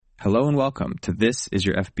Hello and welcome to This Is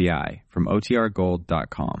Your FBI from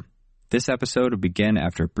OTRGold.com. This episode will begin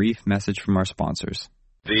after a brief message from our sponsors.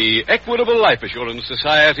 The Equitable Life Assurance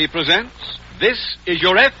Society presents This Is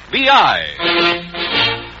Your FBI.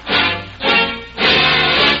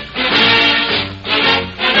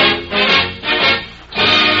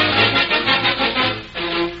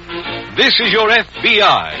 This is Your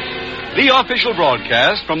FBI, the official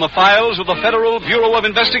broadcast from the files of the Federal Bureau of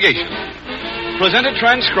Investigation. Presented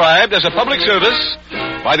transcribed as a public service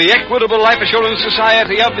by the Equitable Life Assurance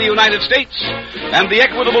Society of the United States and the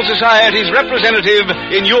Equitable Society's representative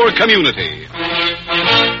in your community.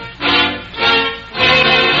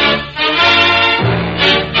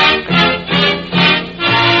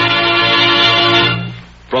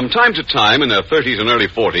 From time to time in their 30s and early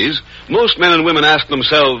 40s, most men and women ask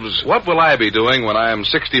themselves, what will I be doing when I am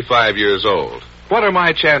 65 years old? What are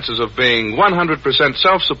my chances of being 100%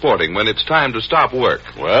 self-supporting when it's time to stop work?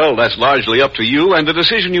 Well, that's largely up to you and the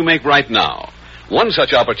decision you make right now. One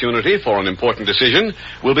such opportunity for an important decision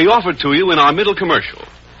will be offered to you in our middle commercial.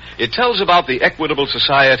 It tells about the Equitable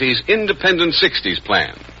Society's Independent 60s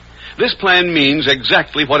plan. This plan means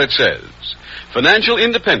exactly what it says. Financial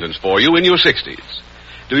independence for you in your 60s.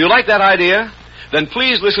 Do you like that idea? Then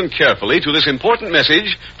please listen carefully to this important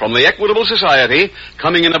message from the Equitable Society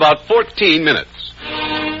coming in about 14 minutes.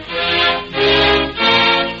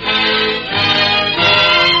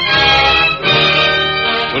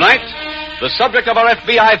 Tonight, the subject of our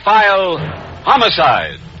FBI file,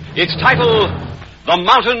 homicide. Its title, The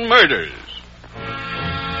Mountain Murders.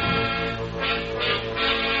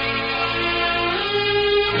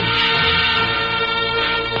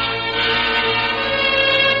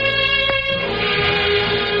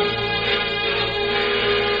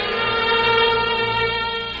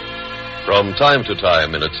 From time to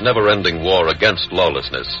time in its never-ending war against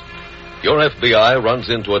lawlessness, your FBI runs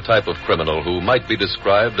into a type of criminal who might be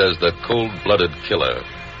described as the cold-blooded killer.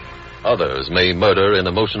 Others may murder in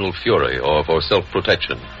emotional fury or for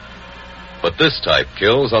self-protection. But this type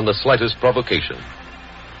kills on the slightest provocation,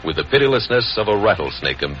 with the pitilessness of a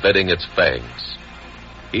rattlesnake embedding its fangs.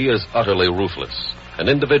 He is utterly ruthless, an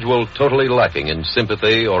individual totally lacking in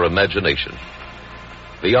sympathy or imagination.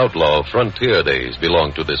 The outlaw frontier days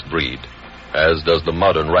belong to this breed, as does the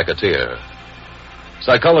modern racketeer.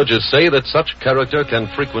 Psychologists say that such character can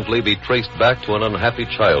frequently be traced back to an unhappy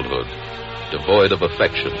childhood, devoid of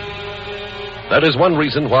affection. That is one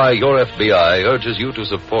reason why your FBI urges you to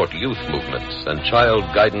support youth movements and child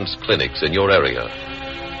guidance clinics in your area.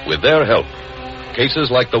 With their help,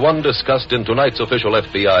 cases like the one discussed in tonight's official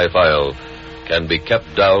FBI file can be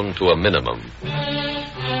kept down to a minimum.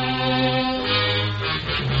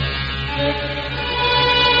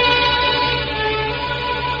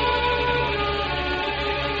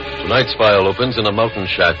 Tonight's file opens in a mountain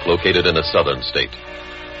shack located in a southern state.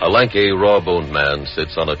 A lanky, raw-boned man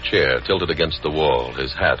sits on a chair tilted against the wall,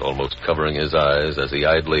 his hat almost covering his eyes as he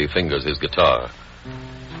idly fingers his guitar.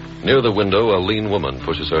 Near the window, a lean woman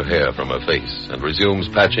pushes her hair from her face and resumes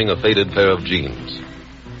patching a faded pair of jeans.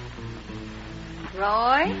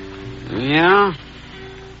 Roy? Yeah?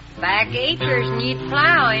 Back acres need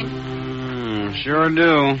plowing. Sure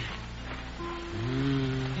do.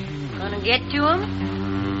 Gonna get to 'em?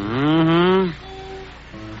 Mm-hmm.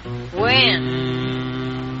 When?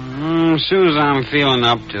 As soon as I'm feeling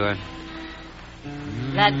up to it.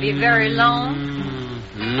 That be very long?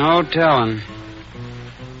 No telling.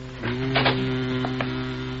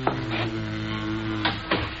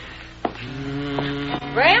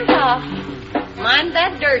 Grandpa, mind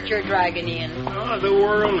that dirt you're dragging in. Oh, the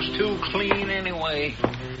world's too clean anyway.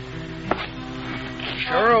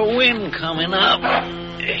 Sure a wind coming up.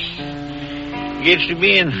 Gets to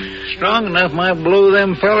being strong enough might blow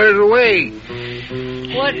them fellers away.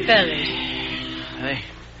 What fellas?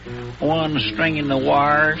 One stringing the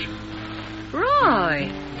wires.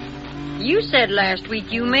 Roy, you said last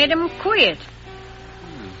week you made 'em quit.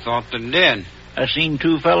 Thought they did. I seen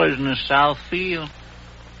two fellers in the south field.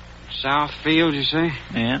 South field, you say?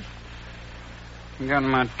 Yeah. Got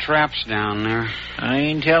my traps down there. I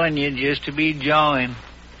ain't telling you just to be jawing.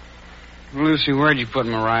 Lucy, where'd you put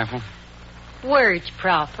my rifle? Where it's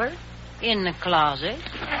proper. In the closet.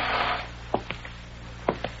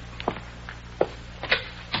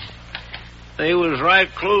 They was right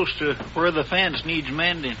close to where the fence needs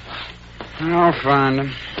mending. I'll find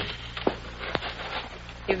them.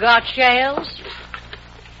 You got shells?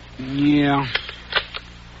 Yeah.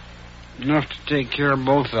 Enough to take care of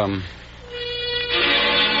both of them.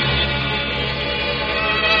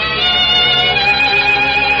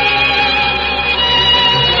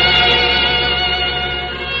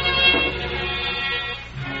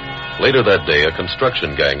 Later that day, a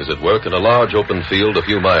construction gang is at work in a large open field a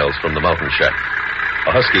few miles from the mountain shack.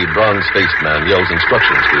 A husky, bronze-faced man yells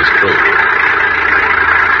instructions to his crew.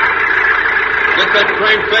 Get that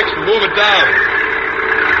crane fixed and move it down.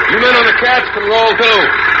 You men on the cats can roll, too.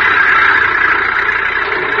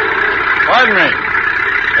 Pardon me.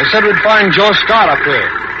 They said we'd find Joe Scott up here.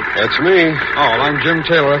 That's me. Oh, well, I'm Jim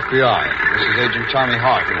Taylor, FBI. This is Agent Tommy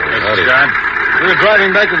Hart. Howdy. Scott. We were driving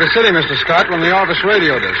back to the city, Mr. Scott, when the office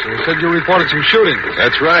radioed us. They said you reported some shooting.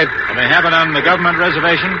 That's right. Well, they have it on the government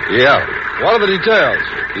reservation? Yeah. What are the details?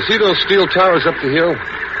 You see those steel towers up the hill?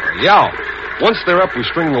 Yeah. Once they're up, we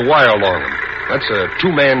string the wire along them. That's a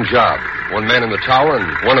two-man job. One man in the tower and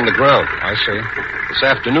one on the ground. I see. This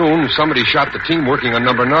afternoon, somebody shot the team working on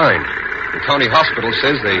number 9. The county hospital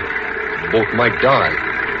says they both might die.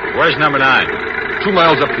 Where's number 9? 2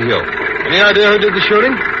 miles up the hill. Any idea who did the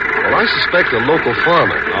shooting? Well, I suspect a local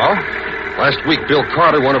farmer. Oh? Last week, Bill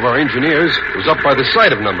Carter, one of our engineers, was up by the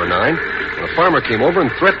site of number 9, and a farmer came over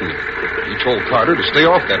and threatened him. He told Carter to stay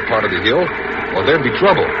off that part of the hill, or there'd be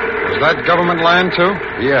trouble. Was that government land, too?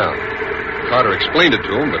 Yeah. Carter explained it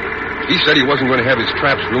to him, but he said he wasn't going to have his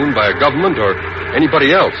traps ruined by a government or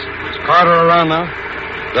anybody else. Is Carter around now?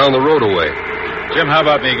 Down the road away. Jim, how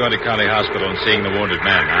about me going to county hospital and seeing the wounded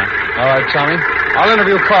man, huh? All right, Tommy. I'll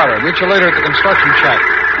interview Carter. Meet you later at the construction shack.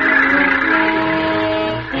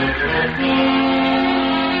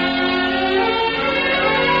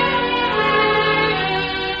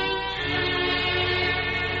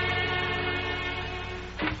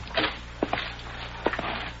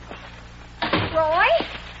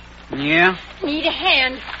 Yeah? Need a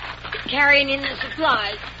hand carrying in the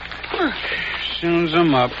supplies. Soon as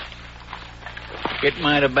I'm up. Get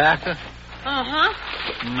my tobacco?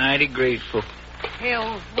 Uh-huh. Mighty grateful.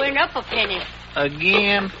 Hell, went up a penny.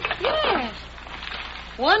 Again? Yes.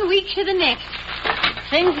 1 week to the next.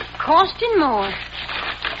 Things costing more.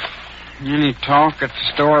 Any talk at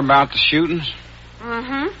the store about the shootings?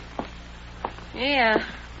 Mm-hmm. Yeah,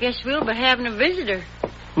 guess we'll be having a visitor.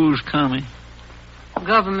 Who's coming?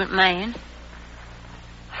 Government man.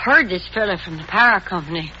 Heard this fella from the power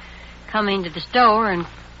company come into the store and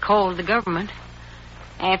called the government.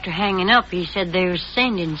 After hanging up, he said they was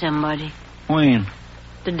sending somebody. When?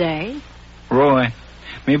 Today. Roy,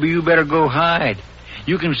 maybe you better go hide.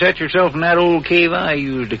 You can set yourself in that old cave I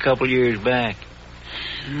used a couple years back.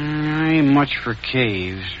 Ain't much for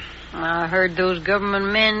caves. I heard those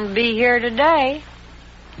government men be here today.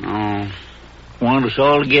 No. Want us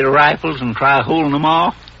all to get rifles and try holding them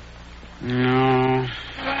off? No.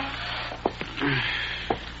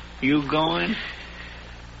 You going?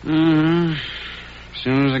 Mm-hmm. As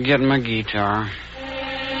soon as I get my guitar.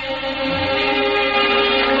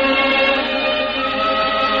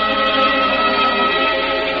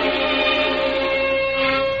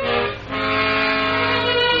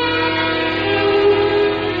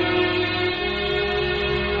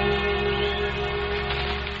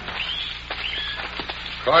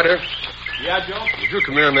 Carter, Yeah, Joe? would you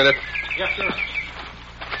come here a minute? Yes, sir.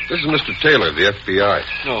 This is Mr. Taylor, the FBI.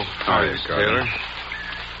 Oh, How are you, Taylor?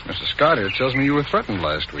 Mr. Scott here tells me you were threatened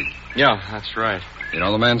last week. Yeah, that's right. You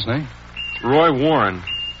know the man's name? Roy Warren.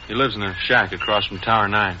 He lives in a shack across from Tower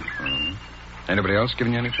 9. Mm-hmm. Anybody else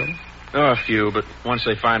giving you any trouble? Oh, a few, but once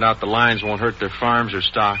they find out the lines won't hurt their farms or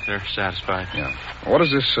stock, they're satisfied. Yeah. What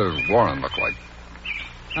does this Warren look like?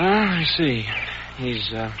 I see.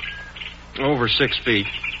 He's over 6 feet,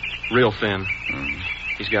 real thin. Mm.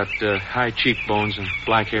 He's got high cheekbones and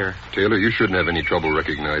black hair. Taylor, you shouldn't have any trouble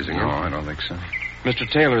recognizing him. No, I don't think so. Mr.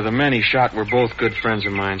 Taylor, the men he shot were both good friends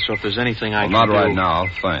of mine, so if there's anything I Well, can not do... right now,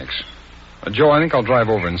 thanks. Joe, I think I'll drive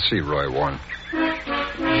over and see Roy Warren.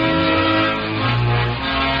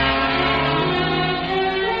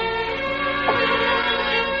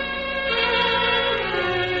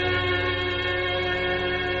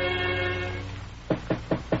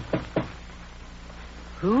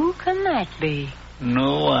 Who can that be?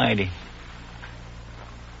 No idea.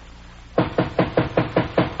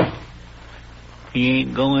 He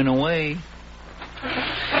ain't going away.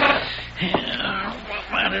 Yeah,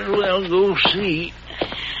 might as well go see.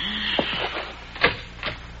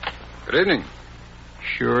 Good evening.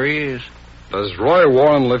 Sure is. Does Roy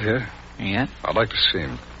Warren live here? Yeah? I'd like to see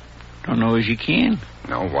him. Don't know as you can.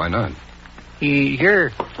 No, why not? He ain't here.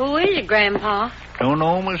 Who is it, Grandpa? Don't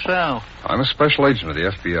know myself. I'm a special agent of the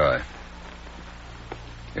FBI.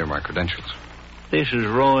 Here are my credentials. This is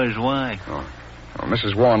Roy's wife. Oh,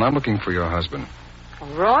 Mrs. Warren, I'm looking for your husband.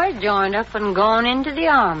 Roy joined up and gone into the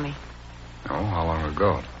army. Oh, how long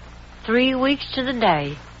ago? 3 weeks to the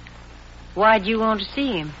day. Why'd you want to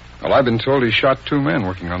see him? Well, I've been told he shot 2 men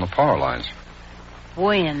working on the power lines.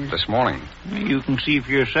 When? This morning. You can see for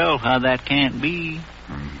yourself how that can't be.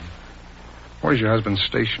 Where's your husband's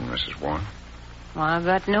station, Mrs. Warren? Well, I've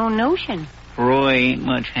got no notion. Roy ain't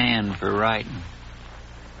much hand for writing.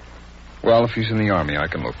 Well, if he's in the Army, I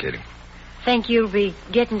can locate him. Think you'll be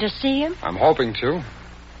getting to see him? I'm hoping to.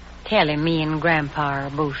 Tell him me and Grandpa are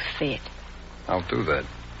both fit. I'll do that.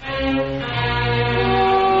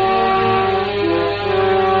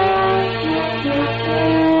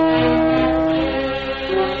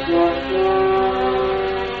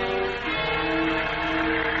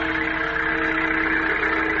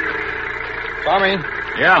 Tommy.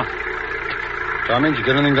 Yeah. Tommy, did you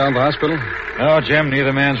get anything down at the hospital? No, Jim,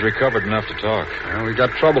 neither man's recovered enough to talk. Well, we got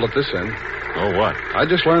trouble at this end. Oh, what? I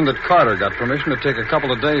just learned that Carter got permission to take a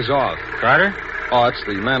couple of days off. Carter? Oh, it's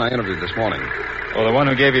the man I interviewed this morning. Oh, the one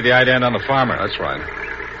who gave you the ident on the farmer. That's right.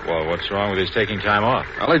 Well, what's wrong with his taking time off?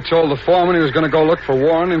 Well, he told the foreman he was going to go look for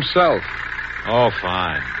Warren himself. Oh,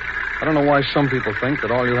 fine. I don't know why some people think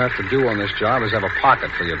that all you have to do on this job is have a pocket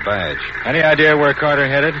for your badge. Any idea where Carter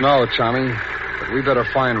headed? No, Tommy. But we better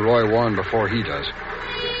find Roy Warren before he does.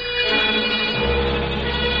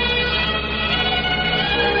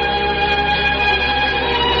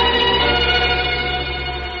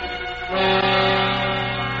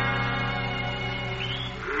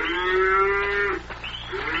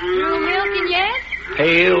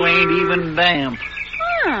 Pail ain't even damp.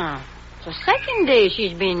 Oh, it's the second day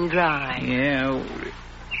she's been dry. Yeah.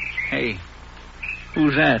 Hey,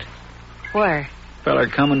 who's that? Where? Feller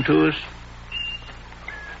coming to us?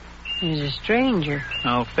 He's a stranger.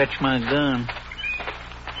 I'll fetch my gun.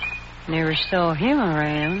 Never saw him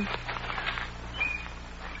around.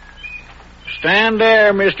 Stand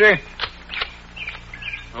there, mister.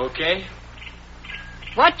 Okay.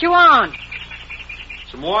 What you want?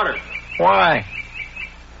 Some water. Why?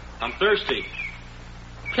 I'm thirsty.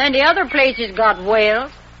 Plenty other places got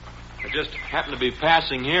wells. I just happened to be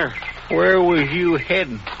passing here. Where was you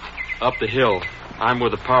heading? Up the hill. I'm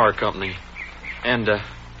with the power company. And,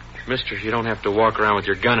 mister, you don't have to walk around with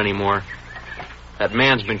your gun anymore. That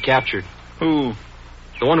man's been captured. Who?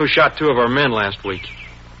 The one who shot 2 of our men last week.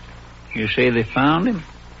 You say they found him?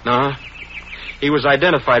 No. He was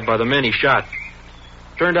identified by the men he shot.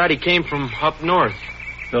 Turned out he came from up north.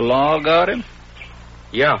 The law got him?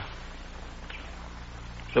 Yeah.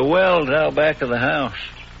 The well's out back of the house.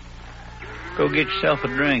 Go get yourself a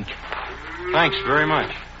drink. Thanks very much.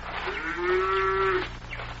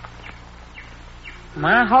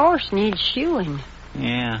 My horse needs shoeing.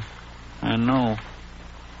 Yeah, I know.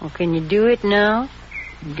 Well, can you do it now?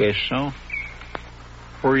 Guess so.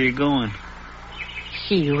 Where are you going?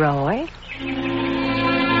 See Roy.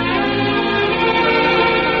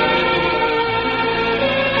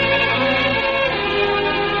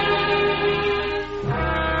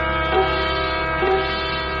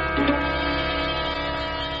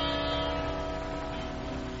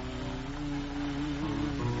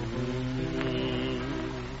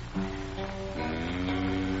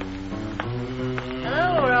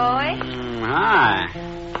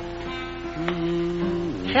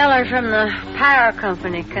 Feller from the power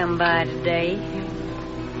company come by today.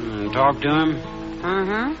 Talk to him?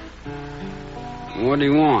 Mm-hmm. What do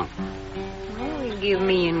you want? Well, he'll give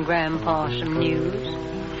me and Grandpa some news.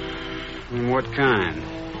 What kind?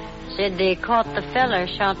 Said they caught the feller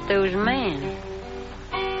shot those men.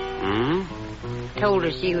 Told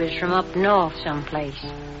us he was from up north someplace.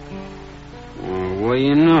 Well, what do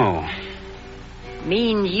you know?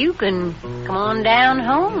 Means you can come on down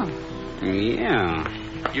home. Yeah.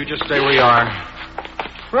 You just stay where you are.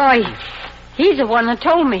 Roy, he's the one that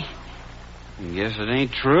told me. Guess it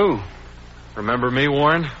ain't true. Remember me,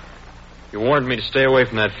 Warren? You warned me to stay away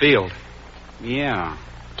from that field. Yeah.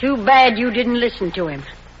 Too bad you didn't listen to him.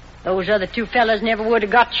 Those other 2 fellas never would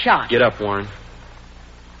have got shot. Get up, Warren.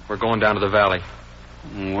 We're going down to the valley.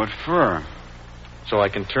 What for? So I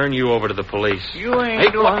can turn you over to the police. You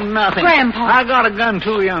ain't doing nothing. Grandpa. I got a gun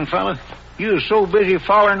too, young fella. You was so busy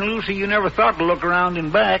following Lucy you never thought to look around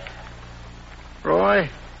and back. Roy,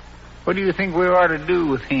 what do you think we ought to do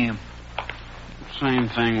with him? Same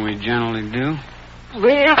thing we generally do.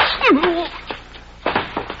 Well,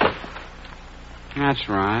 That's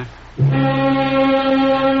right.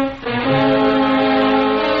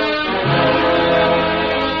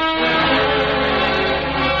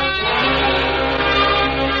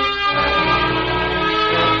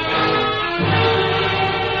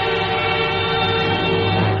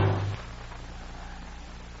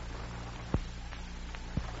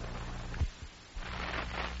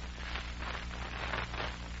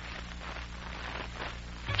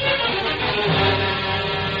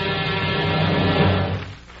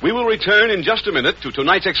 We will return in just a minute to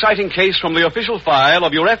tonight's exciting case from the official file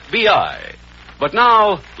of your FBI. But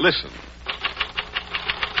now, listen.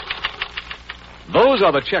 Those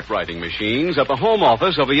are the check-writing machines at the home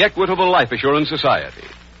office of the Equitable Life Assurance Society.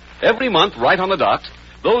 Every month, right on the dot,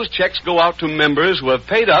 those checks go out to members who have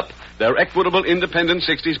paid up their Equitable Independent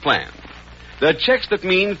 60s plan. They're checks that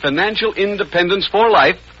mean financial independence for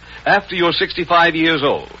life after you're 65 years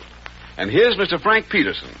old. And here's Mr. Frank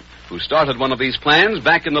Peterson, who started one of these plans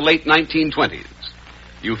back in the late 1920s.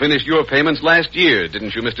 You finished your payments last year,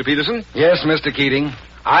 didn't you, Mr. Peterson? Yes, Mr. Keating.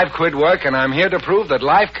 I've quit work, and I'm here to prove that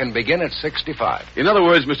life can begin at 65. In other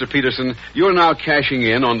words, Mr. Peterson, you're now cashing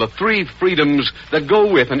in on the 3 freedoms that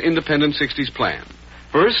go with an independent 60s plan.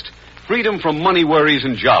 First, freedom from money worries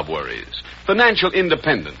and job worries. Financial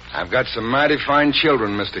independence. I've got some mighty fine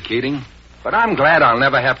children, Mr. Keating, but I'm glad I'll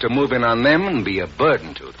never have to move in on them and be a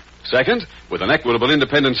burden to them. Second, with an Equitable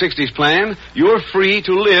Independent 60s plan, you're free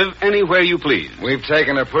to live anywhere you please. We've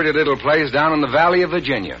taken a pretty little place down in the Valley of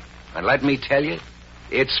Virginia. And let me tell you,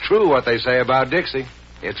 it's true what they say about Dixie.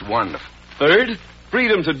 It's wonderful. Third,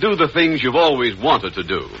 freedom to do the things you've always wanted to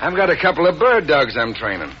do. I've got a couple of bird dogs I'm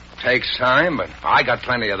training. Takes time, but I got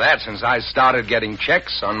plenty of that since I started getting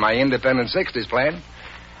checks on my Independent 60s plan.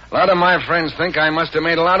 A lot of my friends think I must have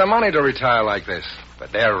made a lot of money to retire like this,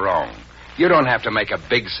 but they're wrong. You don't have to make a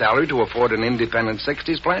big salary to afford an Independent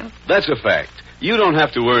 60s plan. That's a fact. You don't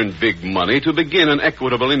have to earn big money to begin an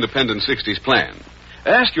Equitable Independent 60s plan.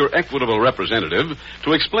 Ask your Equitable representative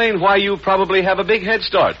to explain why you probably have a big head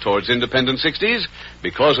start towards Independent 60s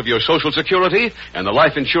because of your Social Security and the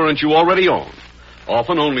life insurance you already own.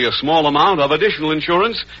 Often only a small amount of additional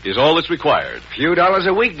insurance is all that's required. A few dollars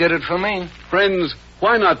a week did it for me. Friends,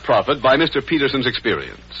 why not profit by Mr. Peterson's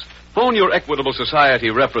experience? Phone your Equitable Society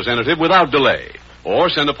representative without delay. Or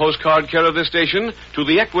send a postcard care of this station to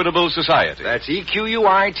the Equitable Society. That's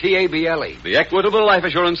EQUITABLE. The Equitable Life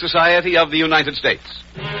Assurance Society of the United States.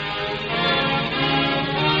 Now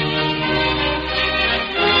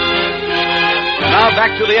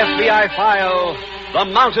back to the FBI file, The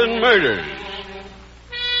Mountain Murders.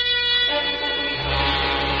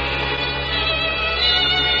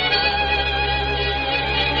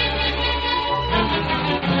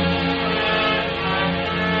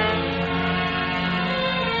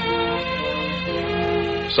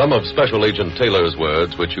 Some of Special Agent Taylor's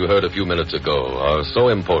words, which you heard a few minutes ago, are so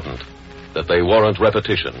important that they warrant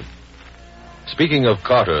repetition. Speaking of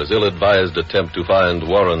Carter's ill-advised attempt to find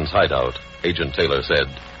Warren's hideout, Agent Taylor said,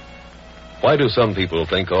 "Why do some people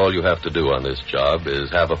think all you have to do on this job is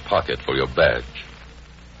have a pocket for your badge?"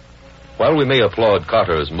 While we may applaud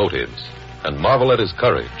Carter's motives and marvel at his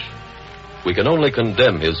courage, we can only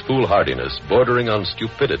condemn his foolhardiness bordering on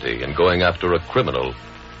stupidity in going after a criminal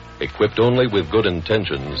equipped only with good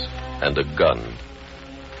intentions and a gun.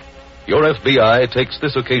 Your FBI takes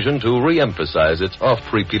this occasion to re-emphasize its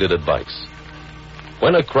oft-repeated advice.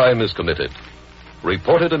 When a crime is committed,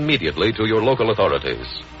 report it immediately to your local authorities.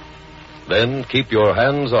 Then keep your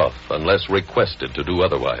hands off unless requested to do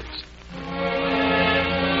otherwise.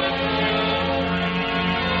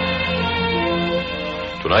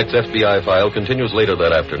 Tonight's FBI file continues later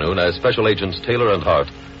that afternoon as Special Agents Taylor and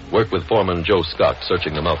Hart work with Foreman Joe Scott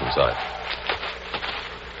searching the mountainside.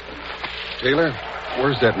 Taylor,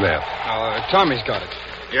 where's that map? Tommy's got it.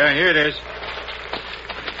 Yeah, here it is.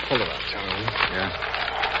 Pull it out, Tommy.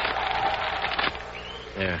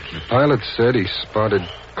 Yeah. The pilot said he spotted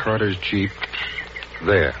Carter's Jeep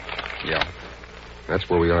there. Yeah. That's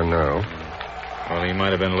where we are now. Well, he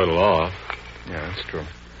might have been a little off. Yeah, that's true.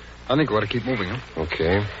 I think we ought to keep moving, huh?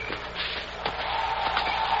 Okay.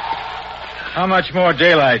 How much more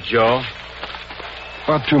daylight, Joe?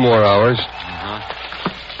 About 2 more hours.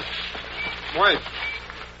 Wait.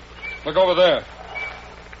 Look over there.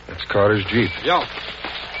 That's Carter's Jeep. Yeah.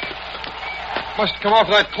 Must have come off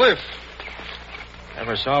that cliff.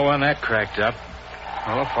 Never saw one that cracked up.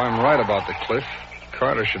 Well, if I'm right about the cliff,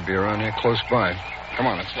 Carter should be around here close by. Come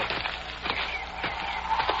on, let's look.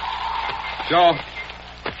 Joe,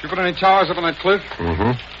 did you put any towers up on that cliff?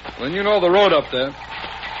 Mm-hmm. Then you know the road up there.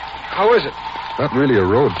 How is it? Not really a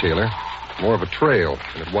road, Taylor. More of a trail,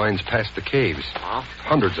 and it winds past the caves. Huh?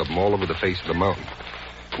 Hundreds of them all over the face of the mountain.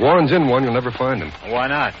 If Warren's in one, you'll never find him. Why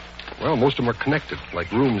not? Well, most of them are connected, like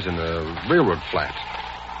rooms in a railroad flat.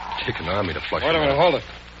 Take an army to flush Wait a them minute, out. hold it.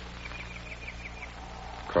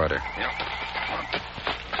 Carter. Yeah. Come on.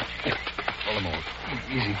 Here, pull him over.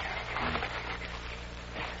 Easy.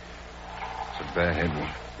 It's a bad head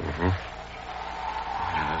wound. Mm-hmm.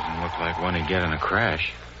 It doesn't look like one he'd get in a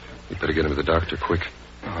crash. You better get him to the doctor quick.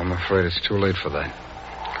 Oh, I'm afraid it's too late for that.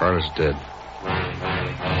 Carter's dead.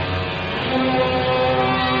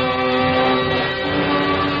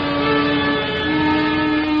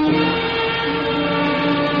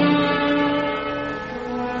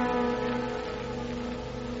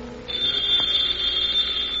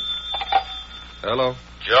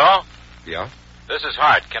 is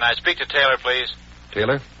Hart. Can I speak to Taylor, please?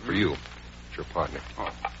 Taylor, for you. It's your partner. Oh.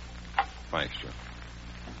 Thanks, Jim.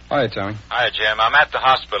 Hi, Tommy. Hi, Jim. I'm at the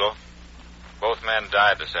hospital. Both men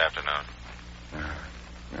died this afternoon.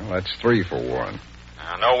 Well, that's 3 for Warren.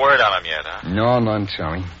 No word on him yet, huh? No, none,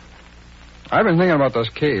 Tommy. I've been thinking about those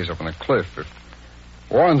caves up on the cliff. If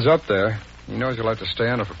Warren's up there, he knows he'll have to stay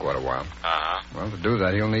under for quite a while. Uh-huh. Well, to do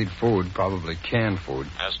that, he'll need food, probably canned food.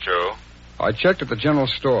 That's true. I checked at the general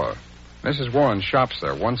store. Mrs. Warren shops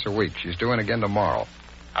there once a week. She's doing again tomorrow.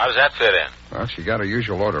 How does that fit in? Well, she got her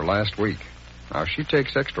usual order last week. Now, if she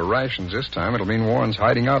takes extra rations this time, it'll mean Warren's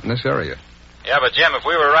hiding out in this area. Yeah, but, Jim, if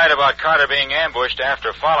we were right about Carter being ambushed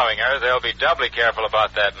after following her, they'll be doubly careful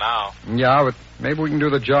about that now. Yeah, but maybe we can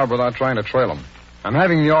do the job without trying to trail him. I'm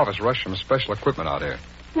having the office rush some special equipment out here.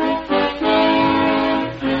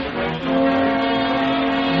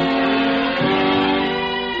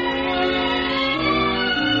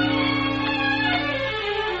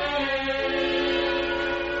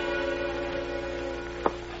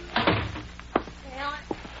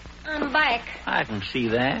 I'm back. I can see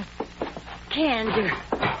that. Cans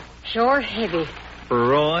are sure heavy. For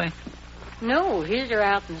Roy? No, his are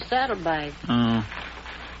out in the saddlebag. Oh.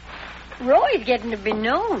 Roy's getting to be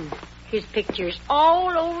known. His picture's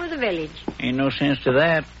all over the village. Ain't no sense to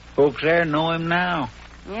that. Folks there know him now.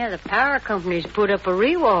 Yeah, the power company's put up a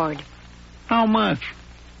reward. How much?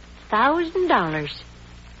 $1,000.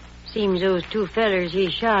 Seems those 2 fellers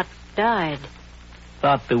he shot died.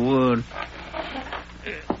 Thought they would.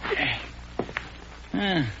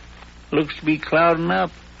 Looks to be clouding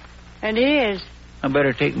up. It is. I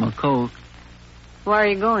better take my coat. Where are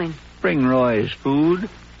you going? Bring Roy his food.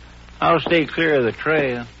 I'll stay clear of the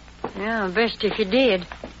trail. Yeah, best if you did.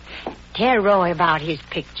 Tell Roy about his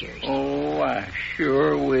pictures. Oh, I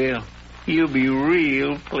sure will. He'll be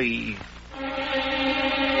real pleased.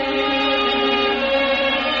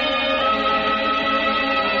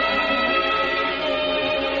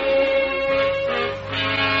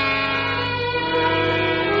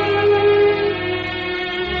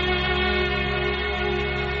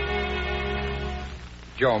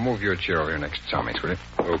 Joe, move your chair over here next to Tommy's, will you?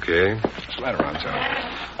 Okay. Slide around, Tommy.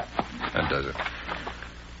 That does it.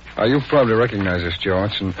 You probably recognize this, Joe.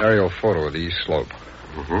 It's an aerial photo of the east slope.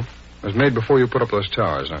 Mm-hmm. It was made before you put up those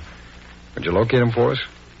towers. Now, could you locate them for us?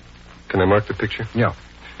 Can I mark the picture? Yeah.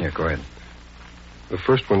 Yeah, go ahead. The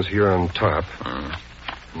first one's here on top. And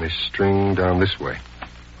they string down this way.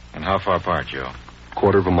 And how far apart, Joe?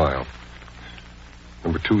 1/4 mile.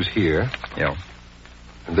 Number 2's here. Yeah.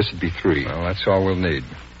 And this would be 3. Well, that's all we'll need.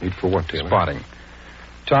 Need for what, Taylor? Spotting.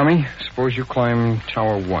 Tommy, suppose you climb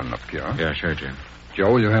Tower 1 up here. Huh? Yeah, sure, Jim.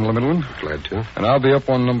 Joe, will you handle the middle one? Glad to. And I'll be up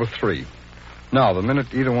on number 3. Now, the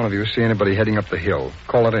minute either one of you see anybody heading up the hill,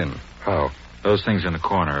 call it in. How? Those things in the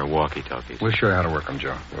corner are walkie-talkies. We'll show you how to work them,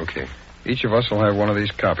 Joe. Okay. Each of us will have one of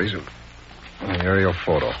these copies of the aerial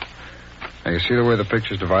photo. Now, you see the way the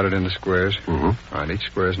picture's divided into squares? Mm-hmm. All right, each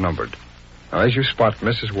square is numbered. Now, as you spot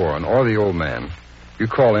Mrs. Warren or the old man, you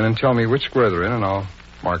call in and tell me which square they're in, and I'll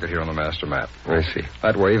mark it here on the master map. I see.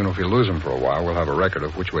 That way, even if we lose them for a while, we'll have a record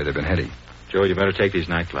of which way they've been heading. Joe, you better take these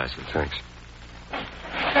night glasses. Thanks.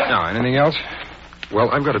 Now, anything else? Well,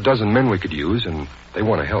 I've got a dozen men we could use, and they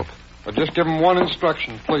want to help. Well, just give them one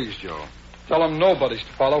instruction, please, Joe. Tell them nobody's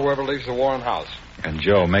to follow whoever leaves the Warren house. And,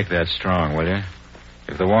 Joe, make that strong, will you?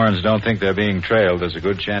 If the Warrens don't think they're being trailed, there's a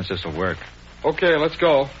good chance this will work. Okay, let's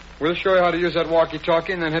go. We'll show you how to use that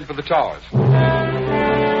walkie-talkie and then head for the towers.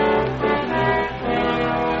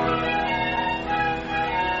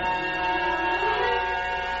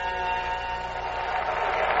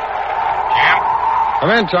 Come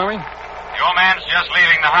in, Tommy. The old man's just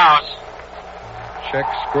leaving the house. Check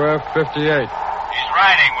square 58. He's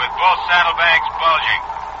riding with both saddlebags bulging.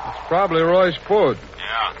 It's probably Roy's food.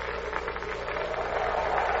 Yeah.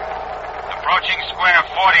 Approaching square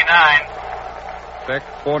 49. Check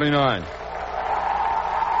 49.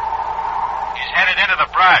 He's headed into the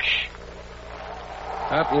brush.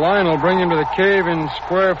 That line will bring him to the cave in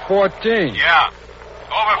square 14. Yeah.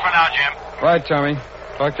 Over for now, Jim. Right, Tommy.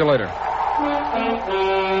 Talk to you later.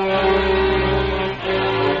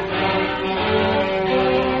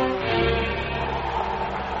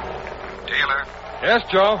 Taylor? Yes,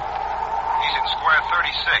 Joe? He's in square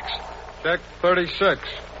 36. Check 36.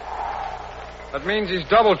 That means he's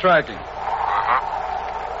double tracking. Uh-huh.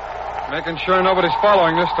 Making sure nobody's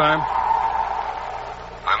following this time.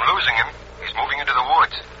 I'm losing him. He's moving into the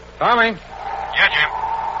woods. Tommy, Yeah, Jim.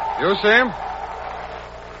 you see him?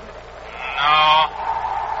 No.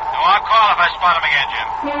 No, I'll call if I spot him again, Jim.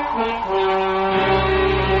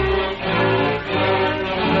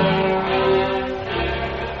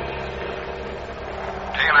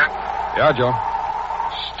 Yeah, Joe.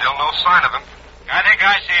 Still no sign of him. I think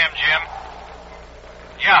I see him, Jim.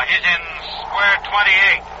 Yeah, he's in square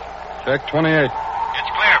 28. Check 28.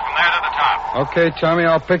 It's clear from there to the top. Okay, Tommy,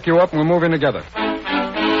 I'll pick you up and we'll move in together.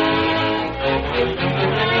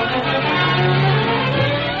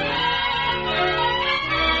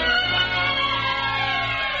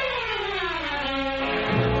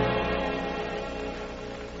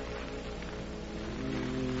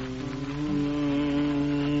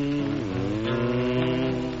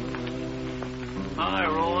 Hi,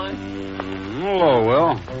 Roy. Hello,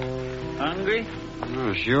 Will. Hungry?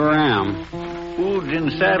 Oh, sure am. Food's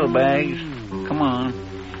in saddlebags. Come on.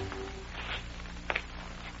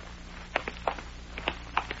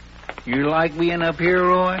 You like being up here,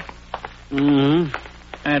 Roy? Mm-hmm.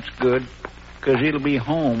 That's good, 'cause it'll be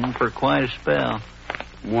home for quite a spell.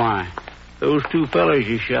 Why? Those two fellas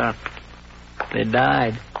you shot, they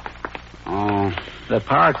died. Oh, The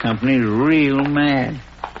power company's real mad.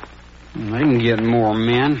 they can get more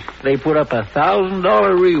men. They put up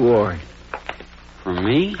 $1,000 reward. For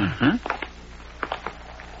me? Uh-huh.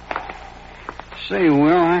 Say,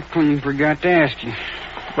 Will, I clean forgot to ask you.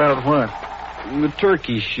 About what? The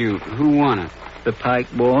turkey shoot. Who won it? The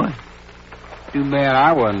Pike boy. Too bad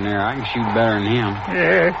I wasn't there. I can shoot better than him.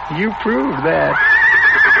 Yeah, you proved that.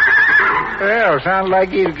 Well, sounds like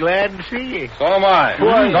he's glad to see you. So am I.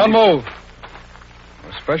 What? Don't move.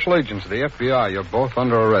 We're special agents of the FBI. You're both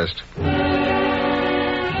under arrest.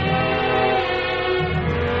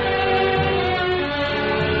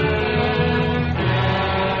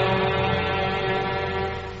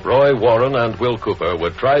 Roy Warren and Will Cooper were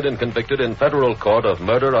tried and convicted in federal court of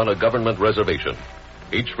murder on a government reservation.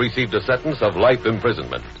 Each received a sentence of life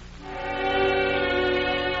imprisonment.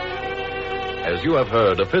 As you have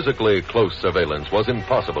heard, a physically close surveillance was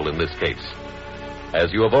impossible in this case.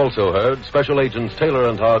 As you have also heard, Special Agents Taylor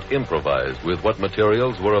and Hart improvised with what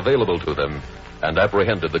materials were available to them and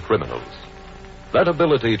apprehended the criminals. That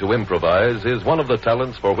ability to improvise is one of the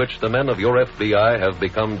talents for which the men of your FBI have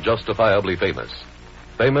become justifiably famous.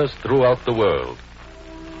 Famous throughout the world.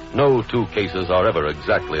 No two cases are ever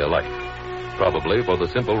exactly alike. Probably for the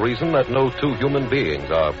simple reason that no two human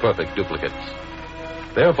beings are perfect duplicates.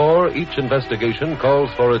 Therefore, each investigation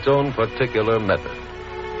calls for its own particular method.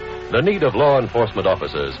 The need of law enforcement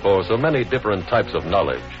officers for so many different types of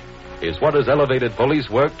knowledge is what has elevated police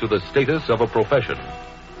work to the status of a profession.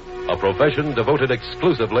 A profession devoted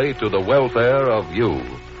exclusively to the welfare of you,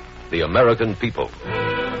 the American people.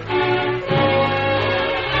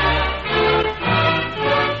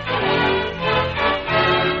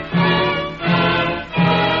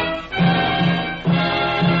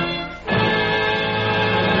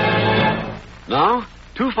 Now,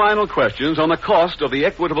 two final questions on the cost of the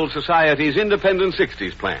Equitable Society's Independent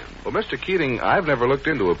 60s plan. Well, Mr. Keating, I've never looked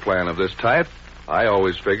into a plan of this type. I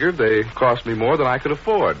always figured they cost me more than I could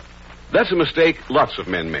afford. That's a mistake lots of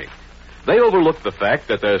men make. They overlook the fact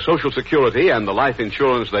that their Social Security and the life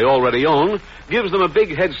insurance they already own gives them a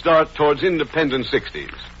big head start towards independent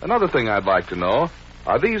 60s. Another thing I'd like to know,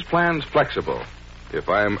 are these plans flexible? If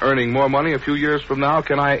I'm earning more money a few years from now,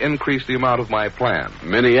 can I increase the amount of my plan?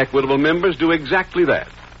 Many Equitable members do exactly that.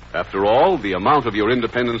 After all, the amount of your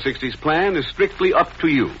Independent 60s plan is strictly up to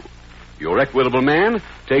you. Your Equitable man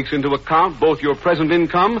takes into account both your present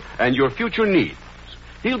income and your future needs.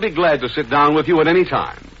 He'll be glad to sit down with you at any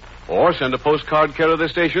time. Or send a postcard care of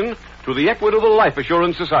this station to the Equitable Life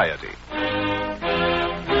Assurance Society.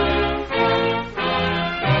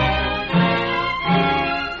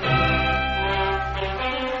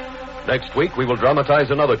 Next week, we will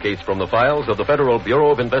dramatize another case from the files of the Federal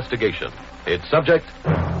Bureau of Investigation. Its subject,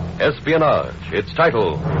 espionage. Its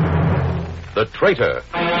title, The Traitor.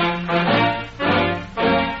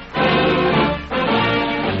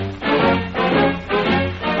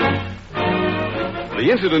 The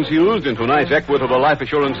incidents used in tonight's Equitable Life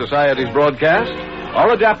Assurance Society's broadcast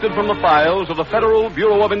are adapted from the files of the Federal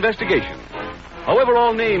Bureau of Investigation. However,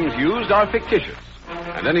 all names used are fictitious,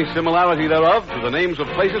 and any similarity thereof to the names of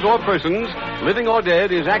places or persons, living or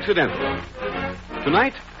dead, is accidental.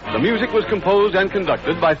 Tonight, the music was composed and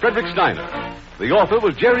conducted by Frederick Steiner. The author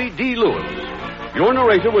was Jerry D. Lewis. Your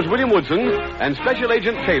narrator was William Woodson, and Special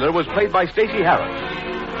Agent Taylor was played by Stacey Harris.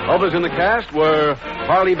 Others in the cast were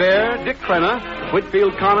Harley Bear, Dick Crenna,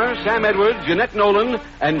 Whitfield Connor, Sam Edwards, Jeanette Nolan,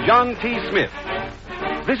 and John T. Smith.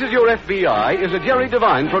 This Is Your FBI is a Jerry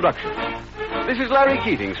Devine production. This is Larry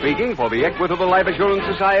Keating speaking for the Equitable Life Assurance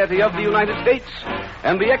Society of the United States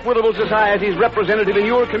and the Equitable Society's representative in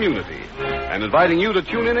your community. and inviting you to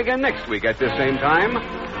tune in again next week at this same time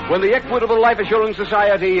when the Equitable Life Assurance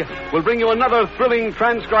Society will bring you another thrilling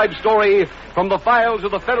transcribed story from the files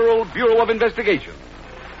of the Federal Bureau of Investigation.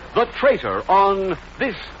 The Traitor on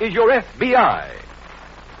This Is Your FBI.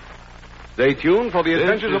 Stay tuned for the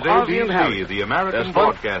adventures of Ozzie and Harriet. The American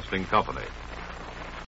Broadcasting Company.